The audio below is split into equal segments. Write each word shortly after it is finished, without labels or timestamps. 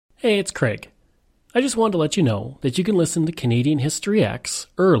Hey, it's Craig. I just wanted to let you know that you can listen to Canadian History X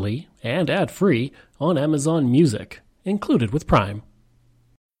early and ad-free on Amazon Music, included with Prime.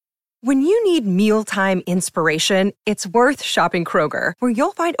 When you need mealtime inspiration, it's worth shopping Kroger, where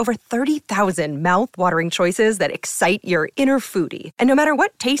you'll find over 30,000 mouth-watering choices that excite your inner foodie. And no matter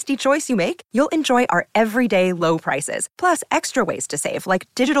what tasty choice you make, you'll enjoy our everyday low prices, plus extra ways to save, like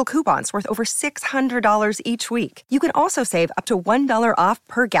digital coupons worth over $600 each week. You can also save up to $1 off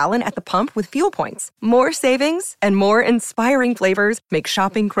per gallon at the pump with fuel points. More savings and more inspiring flavors make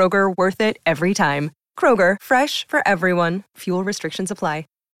shopping Kroger worth it every time. Kroger, fresh for everyone. Fuel restrictions apply.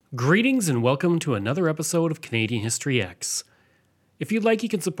 Greetings and welcome to another episode of Canadian History X. If you'd like, you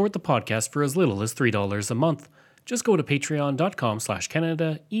can support the podcast for as little as $3 a month. Just go to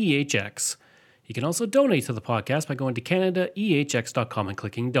patreon.com/CanadaEHX. You can also donate to the podcast by going to CanadaEHX.com and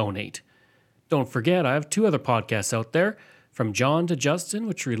clicking donate. Don't forget, I have two other podcasts out there, From John to Justin,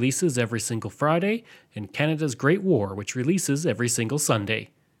 which releases every single Friday, and Canada's Great War, which releases every single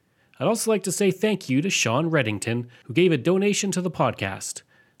Sunday. I'd also like to say thank you to Sean Reddington, who gave a donation to the podcast.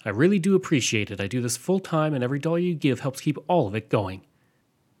 I really do appreciate it. I do this full time, and every dollar you give helps keep all of it going.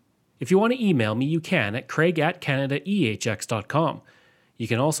 If you want to email me, you can at craig@canadaehx.com. You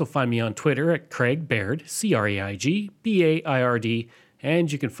can also find me on Twitter at Craig Baird, CraigBaird,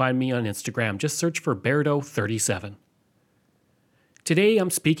 and you can find me on Instagram. Just search for Bairdo37. Today I'm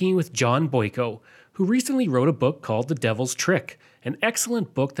speaking with John Boyko, who recently wrote a book called The Devil's Trick, an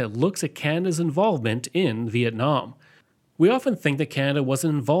excellent book that looks at Canada's involvement in Vietnam. We often think that Canada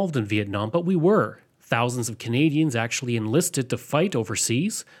wasn't involved in Vietnam, but we were. Thousands of Canadians actually enlisted to fight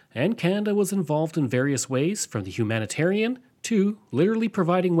overseas, and Canada was involved in various ways, from the humanitarian to literally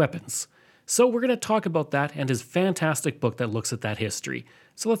providing weapons. So we're going to talk about that and his fantastic book that looks at that history.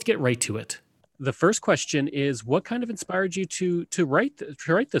 So let's get right to it. The first question is, what kind of inspired you to write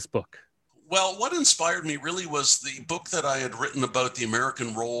this book? Well, what inspired me really was the book that I had written about the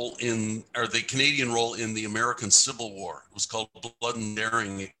American role the Canadian role in the American Civil War. It was called Blood and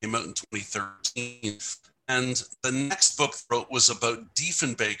Daring. It came out in 2013. And the next book I wrote was about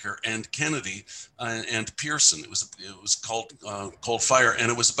Diefenbaker and Kennedy and Pearson. It was called Cold Fire,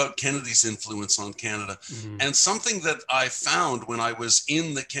 and it was about Kennedy's influence on Canada. Mm-hmm. And something that I found when I was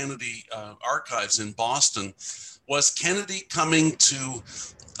in the Kennedy archives in Boston was Kennedy coming to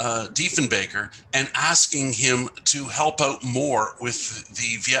Diefenbaker and asking him to help out more with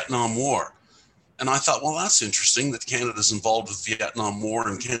the Vietnam War. And I thought, well, that's interesting that Canada's involved with the Vietnam War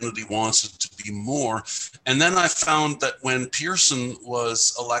and Kennedy wants it to be more. And then I found that when Pearson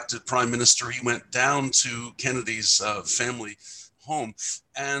was elected prime minister, he went down to Kennedy's family home,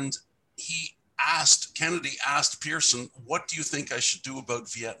 and Kennedy asked Pearson, what do you think I should do about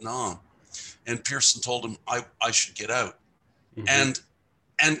Vietnam? And Pearson told him, I should get out. Mm-hmm.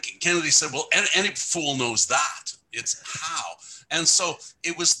 And Kennedy said, well, any fool knows that. It's how. And so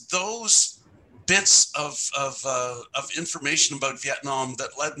it was those bits of information about Vietnam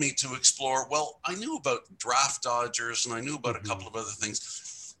that led me to explore, well, I knew about draft dodgers and I knew about a couple of other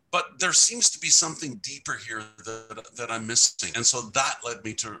things, but there seems to be something deeper here that I'm missing. And so that led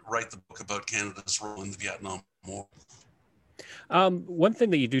me to write the book about Canada's role in the Vietnam War. One thing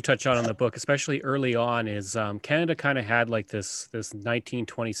that you do touch on in the book, especially early on, is Canada kind of had like this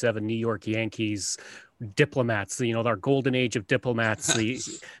 1927 New York Yankees diplomats, our golden age of diplomats, the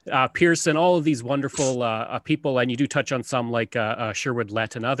Pearson, all of these wonderful people, and you do touch on some like Sherwood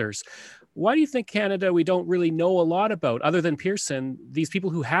Lett and others. Why do you think Canada, we don't really know a lot about, other than Pearson, these people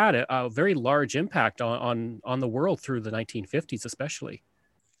who had a very large impact on the world through the 1950s especially?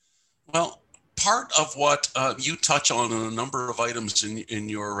 Well, part of what you touch on in a number of items in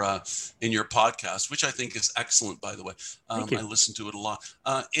your podcast, which I think is excellent, by the way, I listen to it a lot,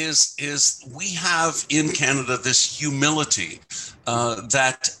 is we have in Canada this humility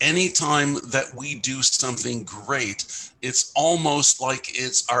that anytime that we do something great, it's almost like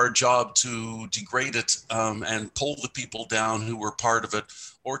it's our job to degrade it and pull the people down who were part of it,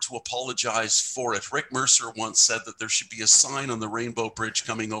 or to apologize for it. Rick Mercer once said that there should be a sign on the Rainbow Bridge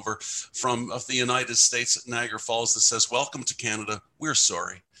coming over from the United States at Niagara Falls that says, "Welcome to Canada, we're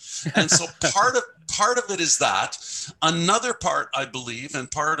sorry." And so part of it is that. Another part, I believe, and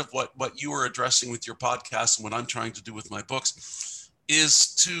part of what you are addressing with your podcast and what I'm trying to do with my books,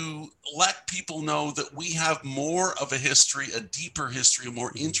 is to let people know that we have more of a history, a deeper history, a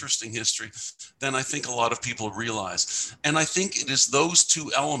more interesting history than I think a lot of people realize. And I think it is those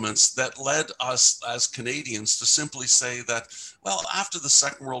two elements that led us as Canadians to simply say that, well, after the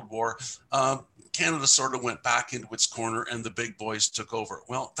Second World War, Canada sort of went back into its corner and the big boys took over.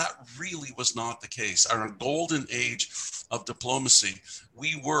 Well, that really was not the case. Our golden age of diplomacy,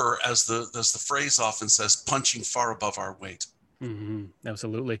 we were, as the phrase often says, punching far above our weight. Mm-hmm.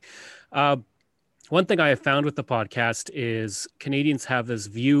 Absolutely. One thing I have found with the podcast is Canadians have this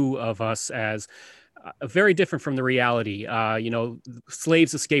view of us as very different from the reality.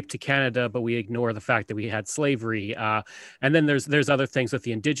 Slaves escaped to Canada, but we ignore the fact that we had slavery. And then there's other things with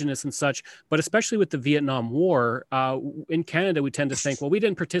the Indigenous and such, but especially with the Vietnam War, in Canada, we tend to think, well, we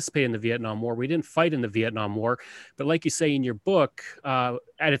didn't participate in the Vietnam War. We didn't fight in the Vietnam War. But like you say in your book, and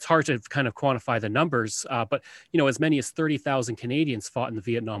it's hard to kind of quantify the numbers, but, as many as 30,000 Canadians fought in the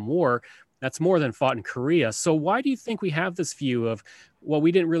Vietnam War. That's more than fought in Korea. So why do you think we have this view of, well,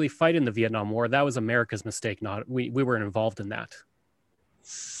 we didn't really fight in the Vietnam War. That was America's mistake. Not we weren't involved in that.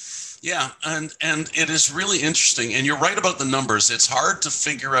 Yeah, and it is really interesting. And you're right about the numbers. It's hard to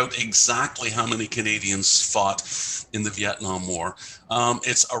figure out exactly how many Canadians fought in the Vietnam War.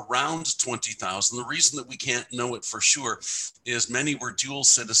 It's around 20,000. The reason that we can't know it for sure is many were dual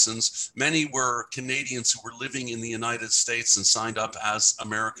citizens. Many were Canadians who were living in the United States and signed up as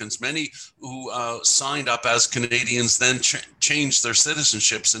Americans. Many who signed up as Canadians then changed their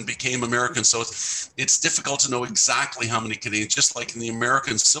citizenships and became Americans. So it's difficult to know exactly how many Canadians, just like in the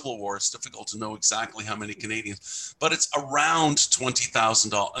American Civil War, it's difficult to know exactly how many Canadians, but it's around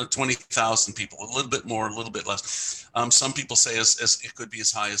 20,000 people, a little bit more, a little bit less. Some people say as it could be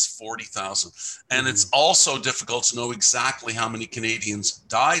as high as 40,000. And it's also difficult to know exactly how many Canadians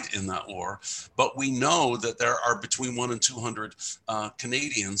died in that war, but we know that there are between 100 and 200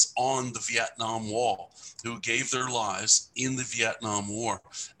 Canadians on the Vietnam Wall who gave their lives in the Vietnam War.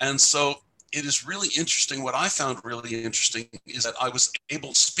 And so it is really interesting. What I found really interesting is that I was able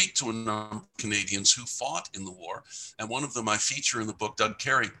to speak to a number of Canadians who fought in the war. And one of them I feature in the book, Doug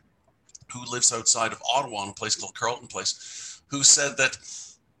Carey, who lives outside of Ottawa in a place called Carleton Place, who said that,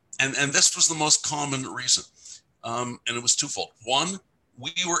 and this was the most common reason, and it was twofold. One,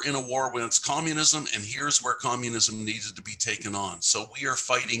 we were in a war against communism, and here's where communism needed to be taken on. So we are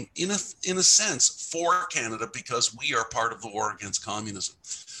fighting, in a sense, for Canada because we are part of the war against communism.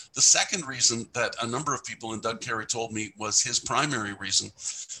 The second reason that a number of people, and Doug Carey told me was his primary reason,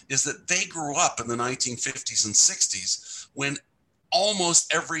 is that they grew up in the 1950s and 60s when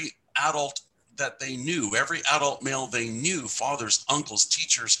almost every adult that they knew, every adult male they knew, fathers, uncles,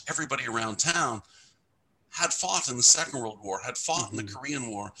 teachers, everybody around town, had fought in the Second World War, had fought in the Korean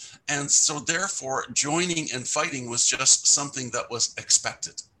War. And so therefore, joining and fighting was just something that was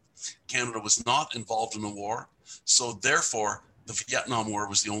expected. Canada was not involved in the war. So therefore, the Vietnam War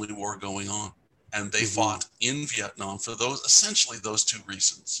was the only war going on. And they fought in Vietnam for essentially those two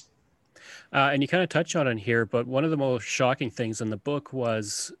reasons. And you kind of touch on it here, but one of the most shocking things in the book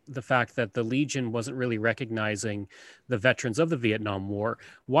was the fact that the Legion wasn't really recognizing the veterans of the Vietnam War.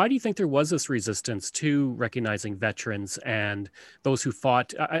 Why do you think there was this resistance to recognizing veterans and those who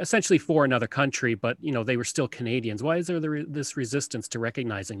fought essentially for another country, but they were still Canadians? Why is there this resistance to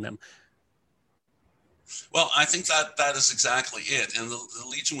recognizing them? Well, I think that is exactly it. And the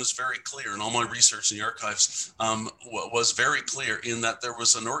Legion was very clear, and all my research in the archives was very clear in that there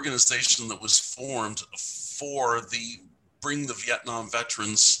was an organization that was formed for bring the Vietnam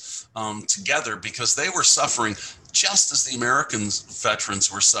veterans together because they were suffering just as the American veterans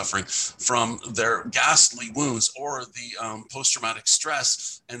were suffering from their ghastly wounds or the post-traumatic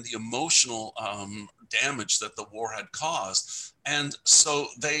stress and the emotional damage that the war had caused. And so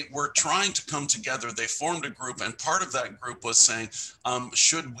they were trying to come together. They formed a group, and part of that group was saying,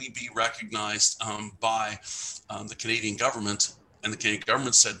 should we be recognized by the Canadian government? And the Canadian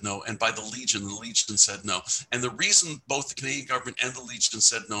government said no. And by the Legion said no. And the reason both the Canadian government and the Legion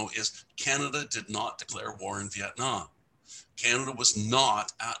said no is Canada did not declare war in Vietnam. Canada was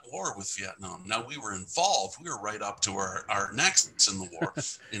not at war with Vietnam. Now, we were involved. We were right up to our necks in the war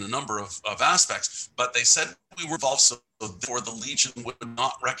in a number of aspects. But they said we were involved, so therefore the Legion would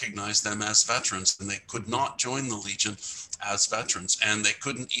not recognize them as veterans, and they could not join the Legion as veterans. And they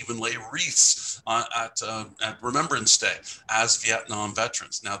couldn't even lay wreaths at Remembrance Day as Vietnam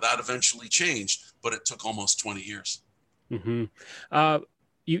veterans. Now, that eventually changed, but it took almost 20 years. Mm-hmm.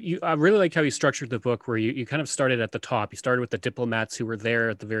 I really like how you structured the book where you kind of started at the top. You started with the diplomats who were there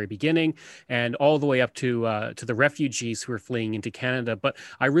at the very beginning and all the way up to the refugees who were fleeing into Canada. But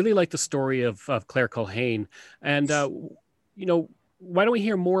I really like the story of Claire Culhane. And, why don't we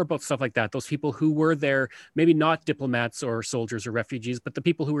hear more about stuff like that? Those people who were there, maybe not diplomats or soldiers or refugees, but the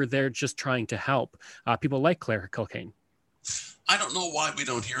people who were there just trying to help. People like Claire Kilkane. I don't know why we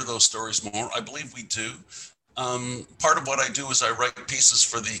don't hear those stories more. I believe we do. Part of what I do is I write pieces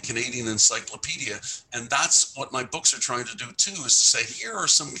for the Canadian Encyclopedia, and that's what my books are trying to do too, is to say, here are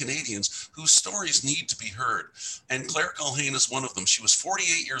some Canadians whose stories need to be heard. And Claire Culhane is one of them. She was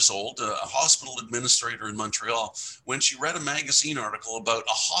 48 years old, a hospital administrator in Montreal, when she read a magazine article about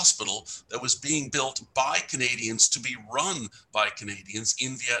a hospital that was being built by Canadians to be run by Canadians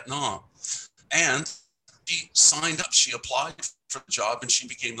in Vietnam. And she signed up, she applied for the job, and she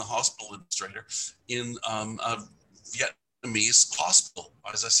became the hospital administrator in a Vietnamese hospital,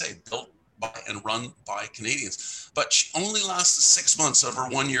 as I say, built by and run by Canadians. But she only lasted 6 months of her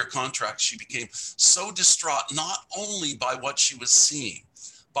one-year contract. She became so distraught, not only by what she was seeing,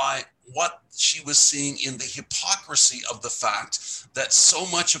 by what she was seeing in the hypocrisy of the fact that so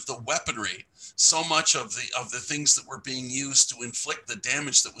much of the weaponry, so much of the things that were being used to inflict the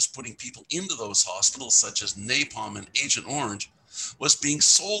damage that was putting people into those hospitals, such as napalm and Agent Orange, was being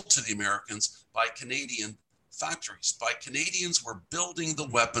sold to the Americans by Canadian factories. By Canadians were building the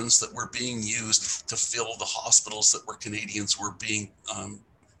weapons that were being used to fill the hospitals that were Canadians were being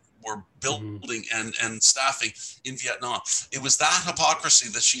were building and staffing in Vietnam. It was that hypocrisy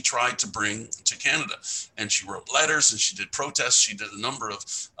that she tried to bring to Canada. And she wrote letters and she did protests. She did a number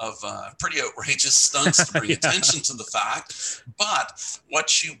of pretty outrageous stunts to bring attention to the fact. But what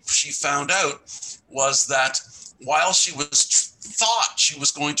she found out was that while she thought she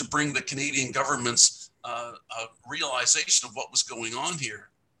was going to bring the Canadian government's realization of what was going on here,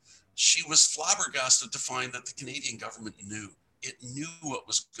 she was flabbergasted to find that the Canadian government knew. It knew what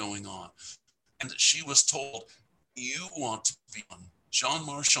was going on. And she was told, you want to be on. Jean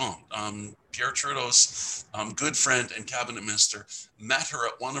Marchand, Pierre Trudeau's good friend and cabinet minister, met her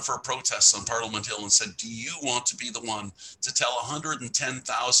at one of her protests on Parliament Hill and said, do you want to be the one to tell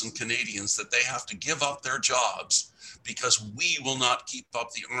 110,000 Canadians that they have to give up their jobs because we will not keep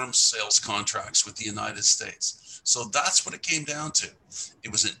up the arms sales contracts with the United States? So that's what it came down to.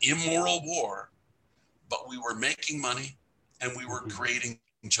 It was an immoral war, but we were making money and we were creating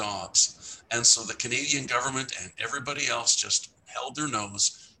jobs. And so the Canadian government and everybody else just held their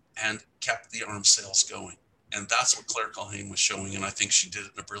nose and kept the arms sales going. And that's what Claire Culhane was showing. And I think she did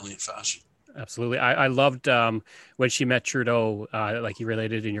it in a brilliant fashion. Absolutely. I loved when she met Trudeau, like you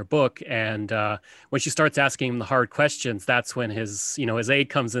related in your book. And when she starts asking him the hard questions, that's when his aide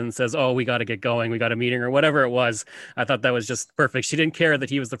comes in and says, oh, we got to get going. We got a meeting or whatever it was. I thought that was just perfect. She didn't care that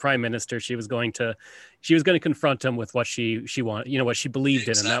he was the prime minister. She was going to confront him with what she wanted, what she believed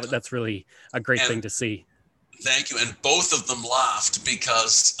in. And that's really a great thing to see. Thank you. And both of them laughed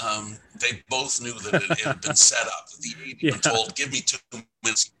because they both knew that it had been set up. The aide had told, give me 2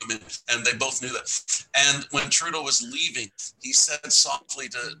 minutes, and they both knew that. And when Trudeau was leaving, he said softly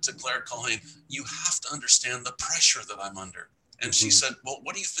to Claire Culhane, you have to understand the pressure that I'm under. And she said, well,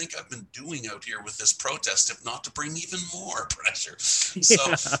 what do you think I've been doing out here with this protest, if not to bring even more pressure? So,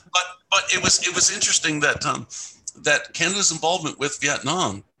 but it was interesting that that Canada's involvement with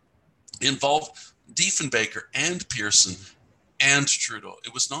Vietnam involved Diefenbaker and Pearson and Trudeau.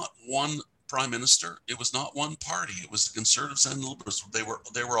 It was not one prime minister. It was not one party. It was the Conservatives and the Liberals.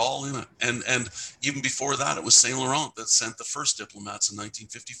 They were all in it. And even before that, it was Saint Laurent that sent the first diplomats in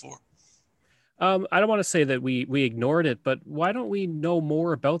 1954. I don't want to say that we ignored it, but why don't we know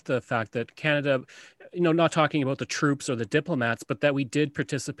more about the fact that Canada, not talking about the troops or the diplomats, but that we did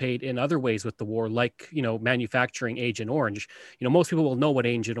participate in other ways with the war, like, manufacturing Agent Orange. Most people will know what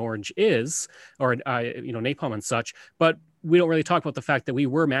Agent Orange is, or, napalm and such, but we don't really talk about the fact that we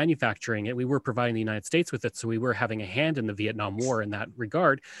were manufacturing it. We were providing the United States with it. So we were having a hand in the Vietnam War in that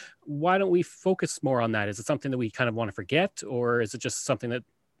regard. Why don't we focus more on that? Is it something that we kind of want to forget, or is it just something that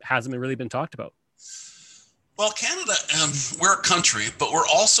hasn't really been talked about? Well, Canada, we're a country, but we're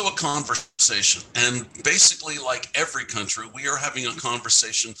also a conversation. And basically, like every country, we are having a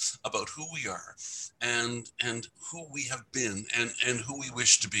conversation about who we are and who we have been and who we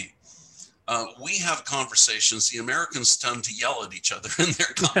wish to be. We have conversations. The Americans tend to yell at each other in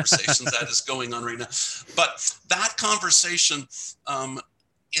their conversations. That is going on right now. But that conversation,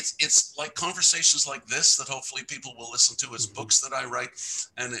 it's like conversations like this that hopefully people will listen to as books that I write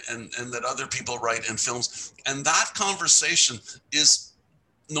and that other people write and films. And that conversation is,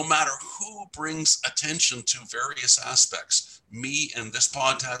 no matter who brings attention to various aspects, me and this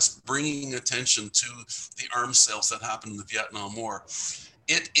podcast bringing attention to the arms sales that happened in the Vietnam War,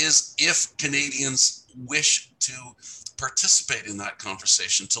 it is if Canadians wish to participate in that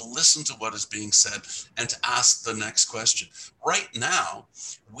conversation, to listen to what is being said, and to ask the next question. Right now,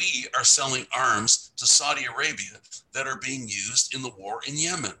 we are selling arms to Saudi Arabia that are being used in the war in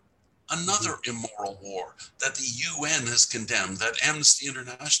Yemen. Another immoral war that the UN has condemned, that Amnesty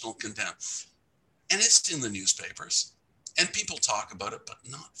International condemned. And it's in the newspapers, and people talk about it, but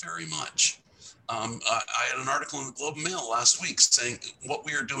not very much. I had an article in the Globe and Mail last week saying what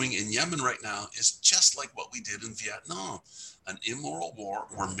we are doing in Yemen right now is just like what we did in Vietnam, an immoral war.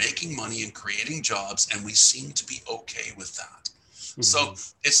 We're making money and creating jobs, and we seem to be okay with that. So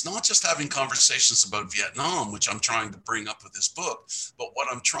it's not just having conversations about Vietnam, which I'm trying to bring up with this book, but what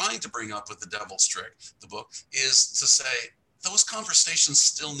I'm trying to bring up with The Devil's Trick, the book, is to say those conversations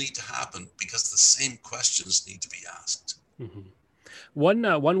still need to happen because the same questions need to be asked.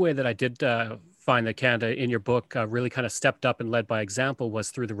 One way that I did find that Canada in your book really kind of stepped up and led by example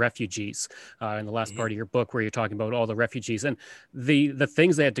was through the refugees in the last part of your book, where you're talking about all the refugees and the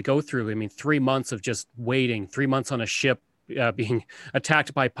things they had to go through. I mean, 3 months of just waiting, 3 months on a ship, being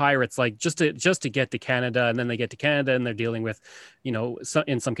attacked by pirates, like just to get to Canada. And then they get to Canada and they're dealing with,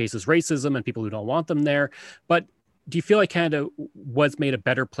 in some cases, racism and people who don't want them there. But do you feel like Canada was made a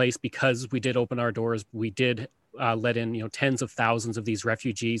better place because we did open our doors? We did let in, tens of thousands of these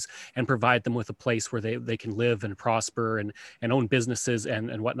refugees and provide them with a place where they can live and prosper and own businesses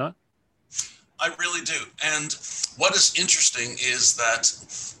and whatnot? I really do. And what is interesting is that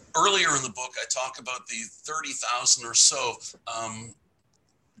earlier in the book, I talk about the 30,000 or so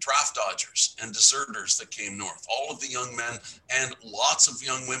draft dodgers and deserters that came north, all of the young men and lots of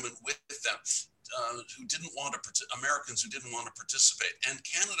young women with them who didn't want to, Americans who didn't want to participate. And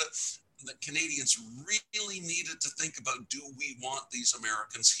Canada, the Canadians really needed to think about, do we want these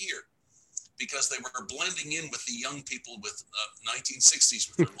Americans here? Because they were blending in with the young people with 1960s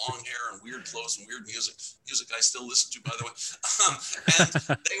with their long hair and weird clothes and weird music I still listen to, by the way.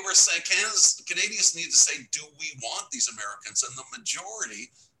 And they were saying, Canadians need to say, do we want these Americans? And the majority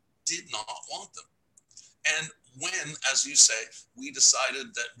did not want them. And when, as you say, we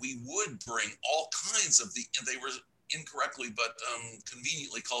decided that we would bring all kinds of they were incorrectly but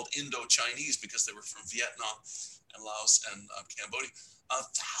conveniently called Indo-Chinese because they were from Vietnam and Laos and Cambodia.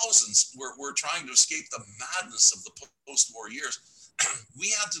 Thousands were trying to escape the madness of the post-war years. We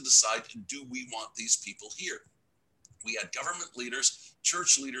had to decide, do we want these people here? We had government leaders,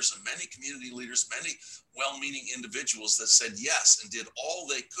 church leaders, and many community leaders, many well-meaning individuals that said yes and did all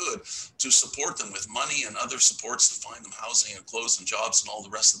they could to support them with money and other supports to find them housing and clothes and jobs and all the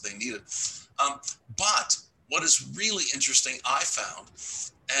rest that they needed. But what is really interesting, I found,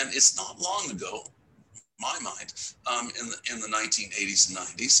 and it's not long ago, my mind, in the 1980s and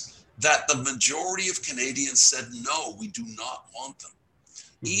 90s, that the majority of Canadians said, no, we do not want them.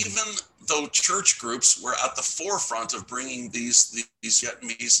 Even though church groups were at the forefront of bringing these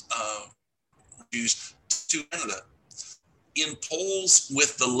Vietnamese Jews to Canada. In polls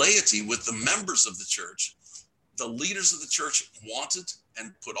with the laity, with the members of the church, the leaders of the church wanted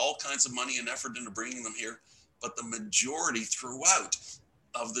and put all kinds of money and effort into bringing them here, but the majority throughout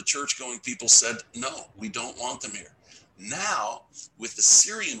of the church-going people said, no, we don't want them here. Now, with the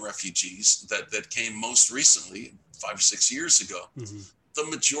Syrian refugees that came most recently, 5 or 6 years ago, the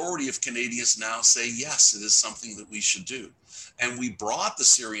majority of Canadians now say, yes, it is something that we should do. And we brought the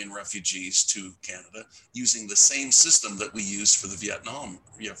Syrian refugees to Canada using the same system that we used for the Vietnam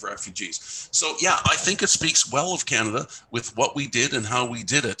refugees. So, yeah, I think it speaks well of Canada with what we did and how we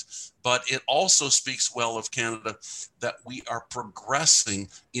did it. But it also speaks well of Canada that we are progressing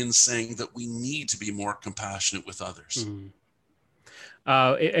in saying that we need to be more compassionate with others.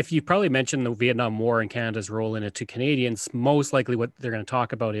 If you probably mentioned the Vietnam War and Canada's role in it to Canadians, most likely what they're going to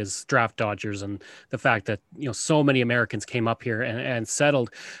talk about is draft dodgers and the fact that so many Americans came up here and settled.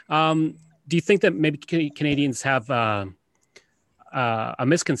 Do you think that maybe Canadians have a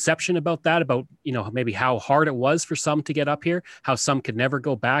misconception about that, about maybe how hard it was for some to get up here, how some could never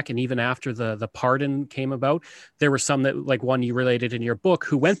go back, and even after the pardon came about, there were some that, like one you related in your book,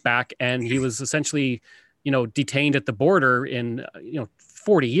 who went back and he was essentially detained at the border in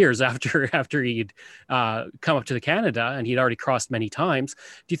 40 years after he'd come up to Canada, and he'd already crossed many times.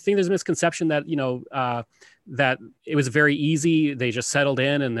 Do you think there's a misconception that that it was very easy, they just settled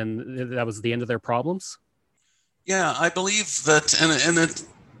in and then that was the end of their problems? Yeah, I believe that,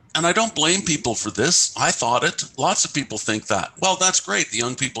 and I don't blame people for this. I thought it. Lots of people think that. Well, that's great. The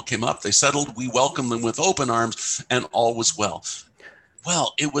young people came up, they settled, we welcomed them with open arms, and all was well.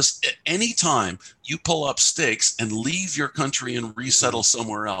 Well, it was at any time you pull up stakes and leave your country and resettle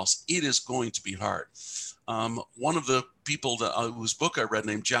somewhere else, it is going to be hard. One of the people whose book I read,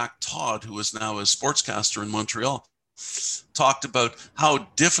 named Jack Todd, who is now a sportscaster in Montreal, talked about how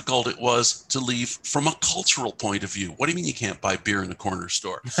difficult it was to leave from a cultural point of view. What do you mean you can't buy beer in the corner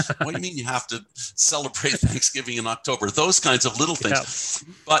store? What do you mean you have to celebrate Thanksgiving in October? Those kinds of little things.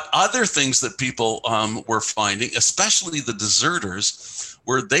 Yeah. But other things that people were finding, especially the deserters,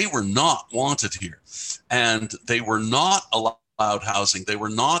 were they were not wanted here. And they were not allowed housing. They were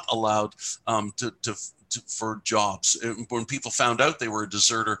not allowed for jobs. When people found out they were a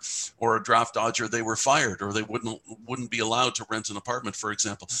deserter or a draft dodger, they were fired, or they wouldn't be allowed to rent an apartment, for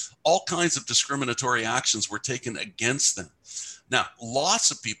example. All kinds of discriminatory actions were taken against them. Now,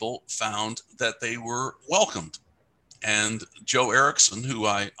 lots of people found that they were welcomed. And Joe Erickson, who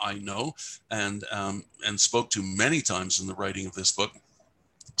I know and spoke to many times in the writing of this book,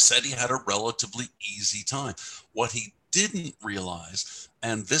 said he had a relatively easy time. What he didn't realize,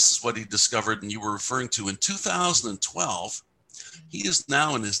 and this is what he discovered, and you were referring to, in 2012, he is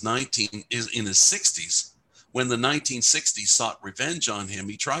now in his 60s. When the 1960s sought revenge on him,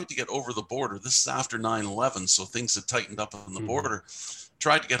 he tried to get over the border. This is after 9/11, so things had tightened up on the border.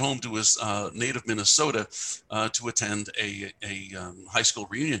 Tried to get home to his native Minnesota to attend a high school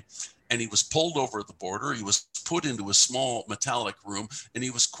reunion. And he was pulled over at the border. He was put into a small metallic room, and he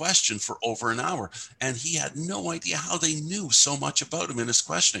was questioned for over an hour. And he had no idea how they knew so much about him in his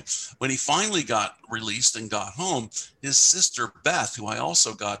questioning. When he finally got released and got home, his sister Beth, who I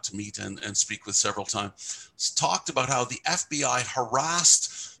also got to meet and speak with several times, talked about how the FBI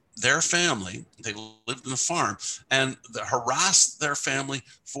harassed their family. They lived in a farm, and harassed their family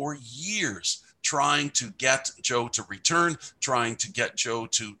for years, trying to get Joe to return, trying to get Joe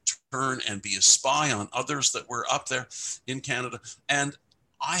to turn and be a spy on others that were up there in Canada. And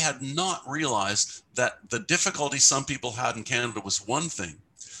I had not realized that the difficulty some people had in Canada was one thing,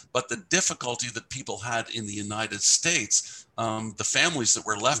 but the difficulty that people had in the United States, the families that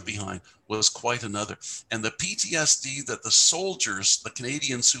were left behind, was quite another. And the PTSD that the soldiers, the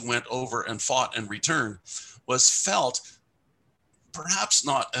Canadians who went over and fought and returned, was felt, perhaps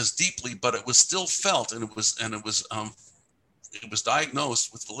not as deeply, but it was still felt, and it was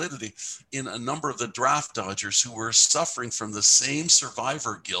diagnosed with validity in a number of the draft dodgers who were suffering from the same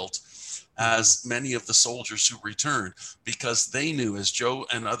survivor guilt as many of the soldiers who returned, because they knew, as Joe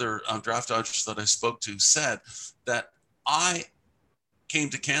and other draft dodgers that I spoke to said, that I came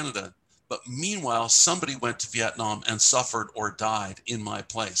to Canada, but meanwhile, somebody went to Vietnam and suffered or died in my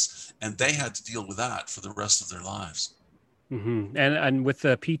place, and they had to deal with that for the rest of their lives. Mm-hmm. And with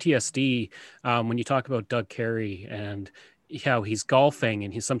the PTSD, when you talk about Doug Carey and how he's golfing,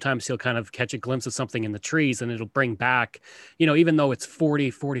 and sometimes he'll kind of catch a glimpse of something in the trees, and it'll bring back, even though it's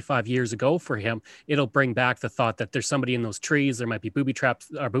 40, 45 years ago for him, it'll bring back the thought that there's somebody in those trees. There might be booby traps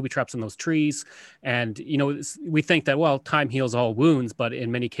in those trees. And, we think that, well, time heals all wounds, but in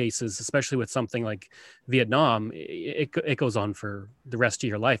many cases, especially with something like Vietnam, it goes on for the rest of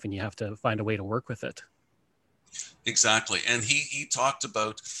your life, and you have to find a way to work with it. Exactly. And he talked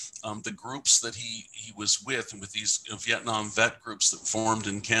about the groups that he was with these Vietnam vet groups that formed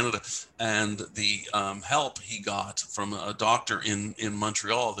in Canada, and the help he got from a doctor in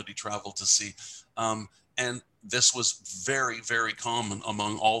Montreal that he traveled to see. And this was very, very common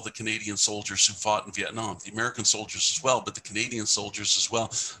among all the Canadian soldiers who fought in Vietnam, the American soldiers as well, but the Canadian soldiers as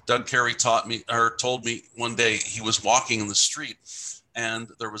well. Doug Carey told me one day he was walking in the street, and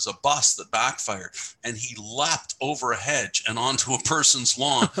there was a bus that backfired, and he leapt over a hedge and onto a person's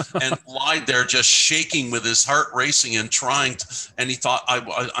lawn and lied there just shaking with his heart racing and trying to, and he thought I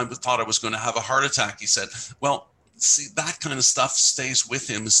thought I was going to have a heart attack. He said, well, see, that kind of stuff stayed with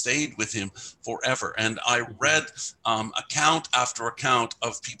him forever. And I read account after account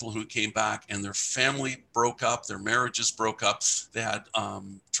of people who came back and their family broke up, their marriages broke up, they had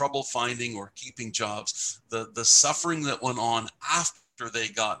trouble finding or keeping jobs, the suffering that went on after they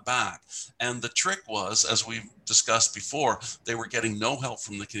got back. And the trick was, as we've discussed before, they were getting no help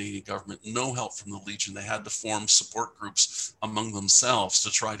from the Canadian government, no help from the Legion. They had to form support groups among themselves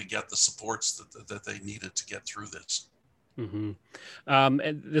to try to get the supports that they needed to get through this. Mm-hmm.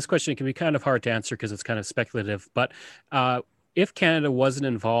 And this question can be kind of hard to answer because it's kind of speculative, but if Canada wasn't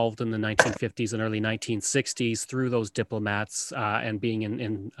involved in the 1950s and early 1960s through those diplomats and being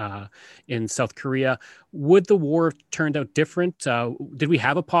in South Korea, would the war have turned out different? Did we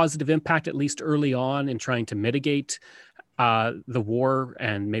have a positive impact, at least early on, in trying to mitigate the war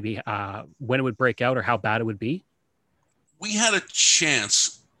and maybe when it would break out or how bad it would be? We had a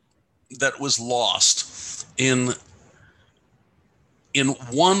chance that was lost in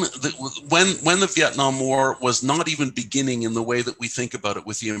when the Vietnam War was not even beginning in the way that we think about it,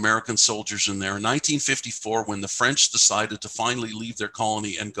 with the American soldiers in there. In 1954, when the French decided to finally leave their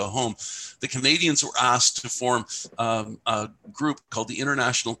colony and go home, the Canadians were asked to form a group called the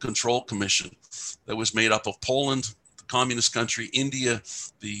International Control Commission that was made up of Poland, the communist country, India,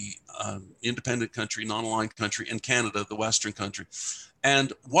 the independent country, non-aligned country, and Canada, the Western country.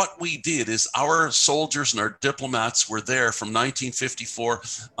 And what we did is our soldiers and our diplomats were there from 1954,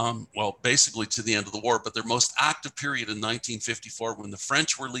 basically to the end of the war, but their most active period in 1954, when the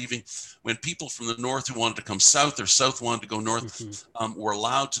French were leaving, when people from the north who wanted to come south or south wanted to go north, were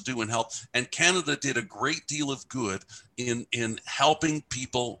allowed to do and help. And Canada did a great deal of good in helping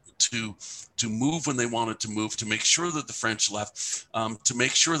people to move when they wanted to move, to make sure that the French left, to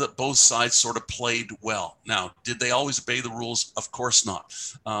make sure that both sides sort of played well. Now, did they always obey the rules? Of course not.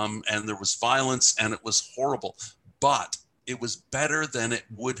 And there was violence and it was horrible, but it was better than it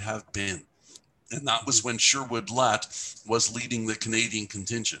would have been. And that was when Sherwood Lett was leading the Canadian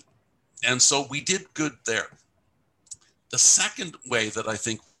contingent. And so we did good there. The second way that I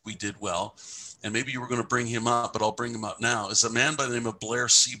think we did well, and maybe you were going to bring him up, but I'll bring him up now, is a man by the name of Blair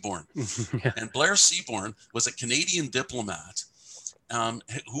Seaborn. Yeah. And Blair Seaborn was a Canadian diplomat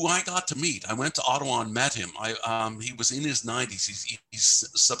who I got to meet. I went to Ottawa and met him. He was in his 90s. He's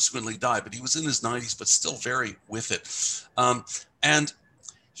subsequently died, but he was in his 90s, but still very with it. And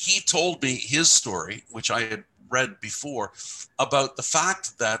he told me his story, which I had read before, about the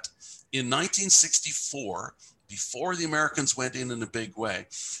fact that in 1964, before the Americans went in a big way,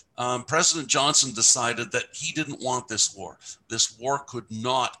 President Johnson decided that he didn't want this war. This war could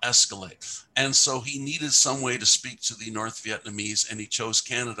not escalate. And so he needed some way to speak to the North Vietnamese, and he chose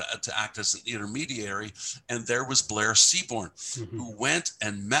Canada to act as an intermediary. And there was Blair Seaborn, who went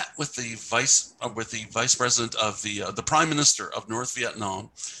and met with the vice president of the prime minister of North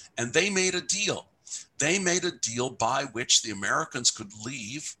Vietnam, and they made a deal. They made a deal by which the Americans could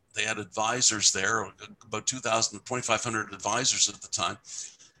leave. They had advisors there, about 2,500 advisors at the time,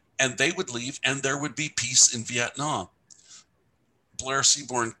 and they would leave and there would be peace in Vietnam. Blair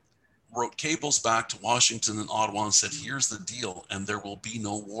Seaborn wrote cables back to Washington and Ottawa and said, here's the deal, and there will be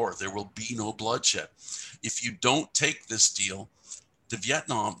no war. There will be no bloodshed. If you don't take this deal, the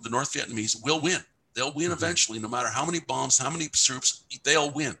North Vietnamese will win. They'll win eventually, no matter how many bombs, how many troops,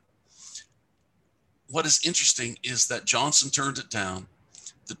 they'll win. What is interesting is that Johnson turned it down.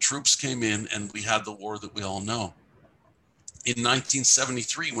 The troops came in and we had the war that we all know. In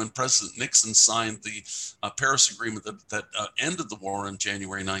 1973, when President Nixon signed the Paris Agreement that ended the war in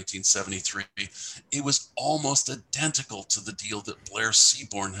January 1973, it was almost identical to the deal that Blair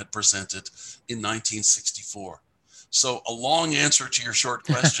Seaborn had presented in 1964. So a long answer to your short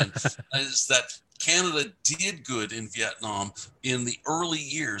question is that Canada did good in Vietnam in the early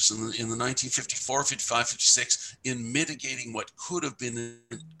years, in the 1954, 55, 56, in mitigating what could have been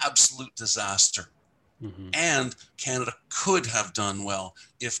an absolute disaster. And Canada could have done well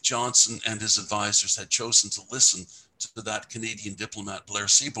if Johnson and his advisors had chosen to listen to that Canadian diplomat, Blair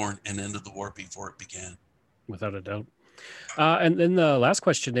Seaborn, and ended the war before it began. Without a doubt. And then the last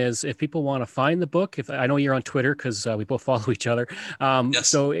question is, if people want to find the book, I know you're on Twitter because we both follow each other. Yes.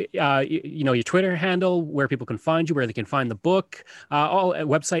 So, your Twitter handle, where people can find you, where they can find the book,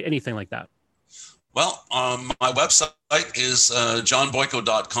 website, anything like that. Well, my website is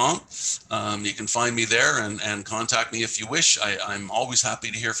johnboyko.com. You can find me there and contact me if you wish. I'm always happy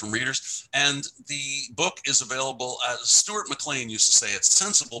to hear from readers. And the book is available, as Stuart McLean used to say, at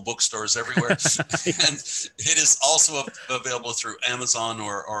sensible bookstores everywhere. And it is also available through Amazon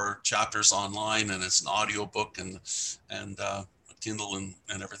or Chapters Online, and it's an audio book and Kindle and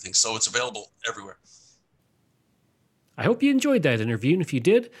everything. So it's available everywhere. I hope you enjoyed that interview, and if you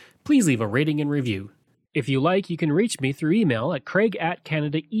did, please leave a rating and review. If you like, you can reach me through email at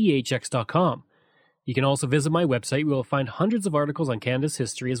craig@canadaehx.com. You can also visit my website where you'll find hundreds of articles on Canada's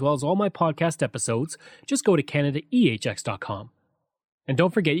history as well as all my podcast episodes. Just go to canadaehx.com. And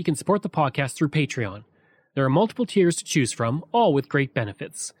don't forget, you can support the podcast through Patreon. There are multiple tiers to choose from, all with great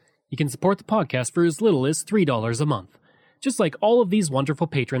benefits. You can support the podcast for as little as $3 a month, just like all of these wonderful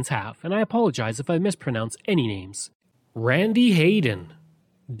patrons have, and I apologize if I mispronounce any names. Randy Hayden,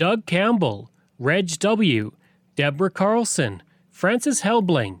 Doug Campbell, Reg W., Deborah Carlson, Francis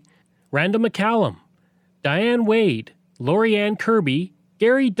Helbling, Randall McCallum, Diane Wade, Lorianne Kirby,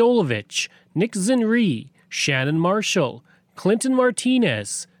 Gary Dolovich, Nick Zinri, Shannon Marshall, Clinton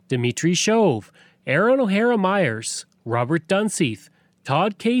Martinez, Dimitri Chauve, Aaron O'Hara Myers, Robert Dunseith,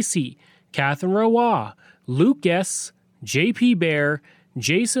 Todd Casey, Catherine Roy, Luke S., J.P. Bear,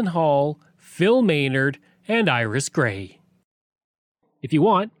 Jason Hall, Phil Maynard, and Iris Gray. If you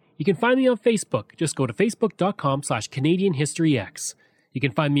want, you can find me on Facebook. Just go to facebook.com/CanadianHistoryX. You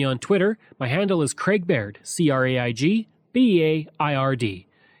can find me on Twitter. My handle is Craig Baird, CraigBeard.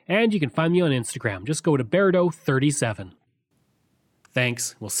 And you can find me on Instagram. Just go to Bairdo37.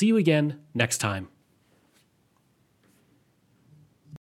 Thanks. We'll see you again next time.